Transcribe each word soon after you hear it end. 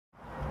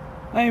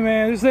Hey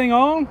man, this thing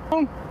on?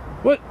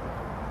 What?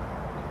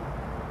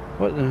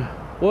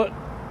 What?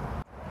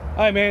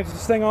 Hey man, is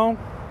this thing on?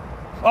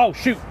 Oh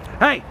shoot.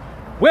 Hey,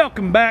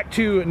 welcome back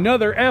to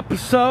another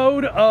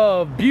episode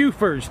of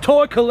Buford's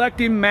Toy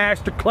Collecting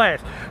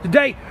Masterclass.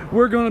 Today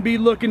we're going to be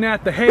looking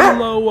at the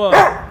Halo.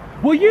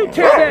 Will you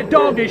tell that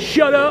dog to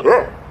shut up?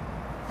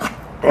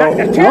 Tell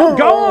him,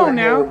 go on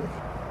now.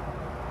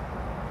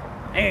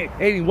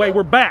 Anyway,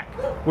 we're back.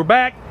 We're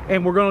back,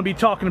 and we're going to be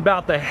talking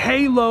about the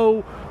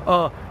Halo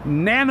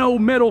Nano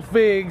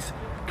Metalfigs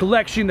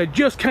collection that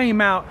just came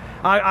out.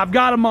 I've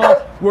got them all.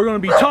 We're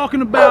going to be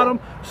talking about them,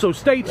 so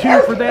stay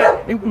tuned for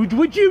that. And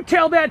would you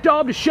tell that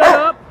dog to shut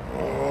up?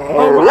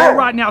 All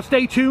right, now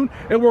stay tuned,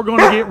 and we're going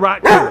to get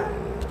right to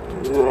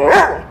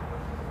it.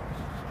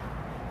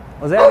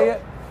 Was that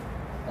it?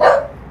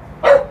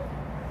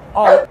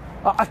 Oh,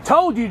 I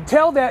told you to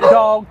tell that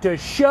dog to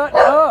shut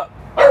up.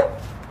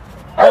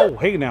 Oh,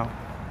 hey now.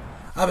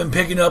 I've been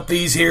picking up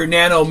these here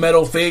Nano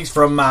Metalfigs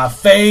from my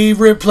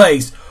favorite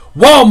place,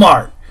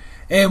 Walmart.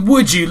 And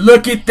would you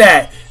look at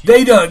that?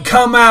 They done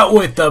come out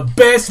with the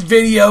best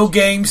video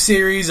game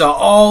series of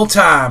all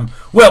time.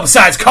 Well,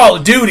 besides Call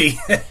of Duty.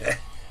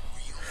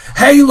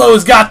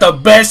 Halo's got the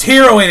best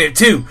hero in it,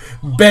 too.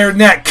 Better than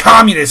that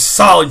communist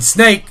Solid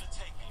Snake.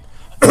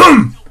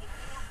 Oh,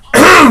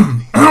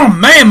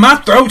 man, my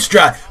throat's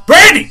dry.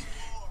 Brandy!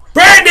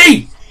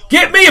 Brandy!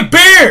 Get me a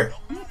beer!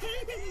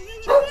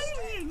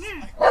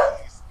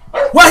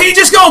 Well, he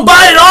just gonna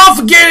bite it off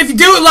again if you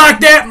do it like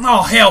that.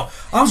 Oh, hell.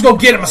 I'm just gonna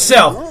get it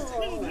myself.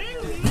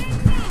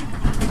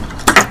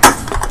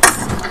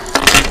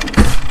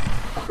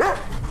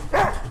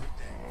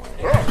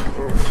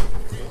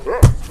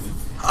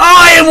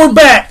 Oh, and we're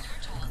back.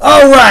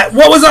 Alright,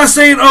 what was I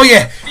saying? Oh,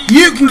 yeah.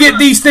 You can get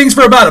these things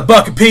for about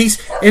 $1 a piece.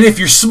 And if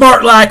you're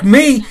smart like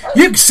me,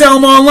 you can sell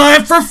them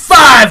online for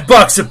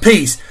 $5 a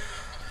piece.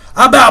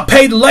 I about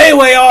paid the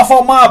layaway off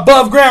on my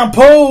above ground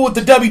pool with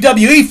the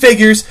WWE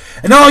figures,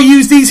 and I'll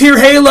use these here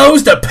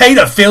Halos to pay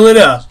to fill it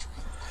up.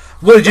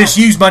 Would have just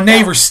used my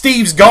neighbor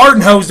Steve's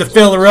garden hose to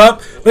fill her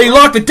up, but he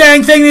locked the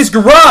dang thing in his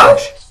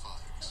garage.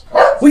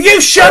 Will you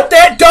shut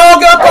that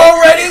dog up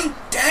already?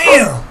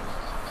 Damn.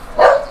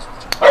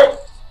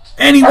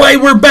 Anyway,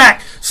 we're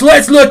back, so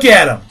let's look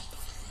at them.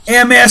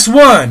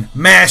 MS1,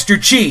 Master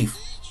Chief.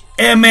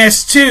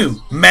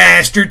 MS2,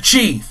 Master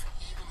Chief.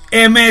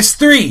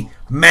 MS3,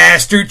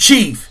 Master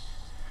Chief.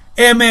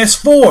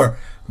 MS4,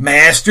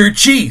 Master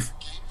Chief.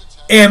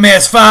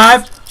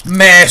 MS5,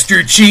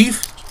 Master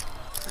Chief.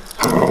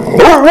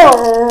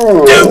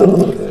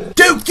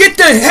 Dude, get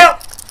the hell...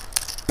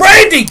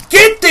 Brandy,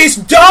 get this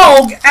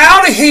dog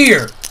out of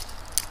here.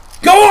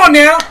 Go on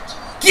now.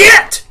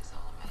 Get!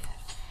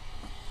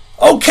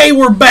 Okay,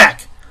 we're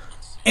back.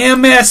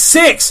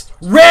 MS6,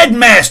 Red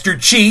Master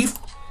Chief.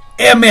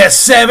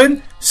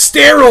 MS7,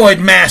 Steroid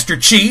Master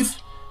Chief.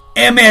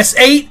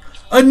 MS8,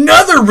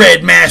 another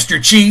Red Master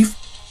Chief.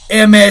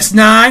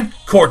 MS9,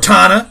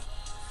 Cortana.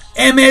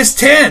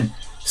 MS10,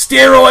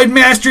 Steroid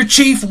Master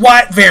Chief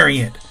White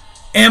Variant.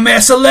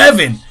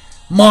 MS11,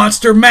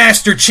 Monster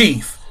Master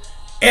Chief.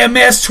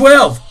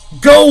 MS12,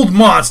 Gold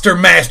Monster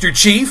Master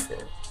Chief.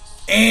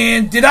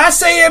 And did I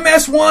say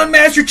MS1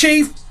 Master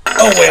Chief?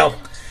 Oh well.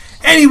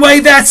 Anyway,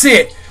 that's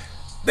it.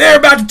 They're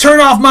about to turn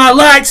off my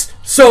lights,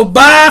 so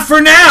bye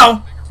for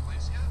now.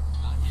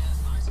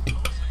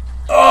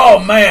 Oh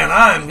man,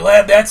 I'm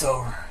glad that's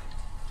over.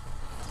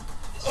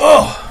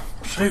 Oh,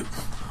 shoot.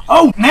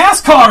 Oh,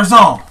 NASCAR's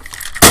on.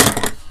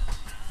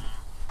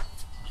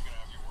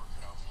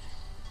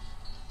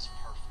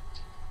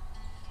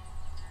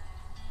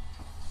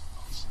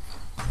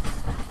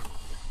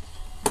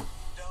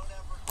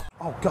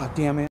 Oh, God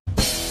damn it.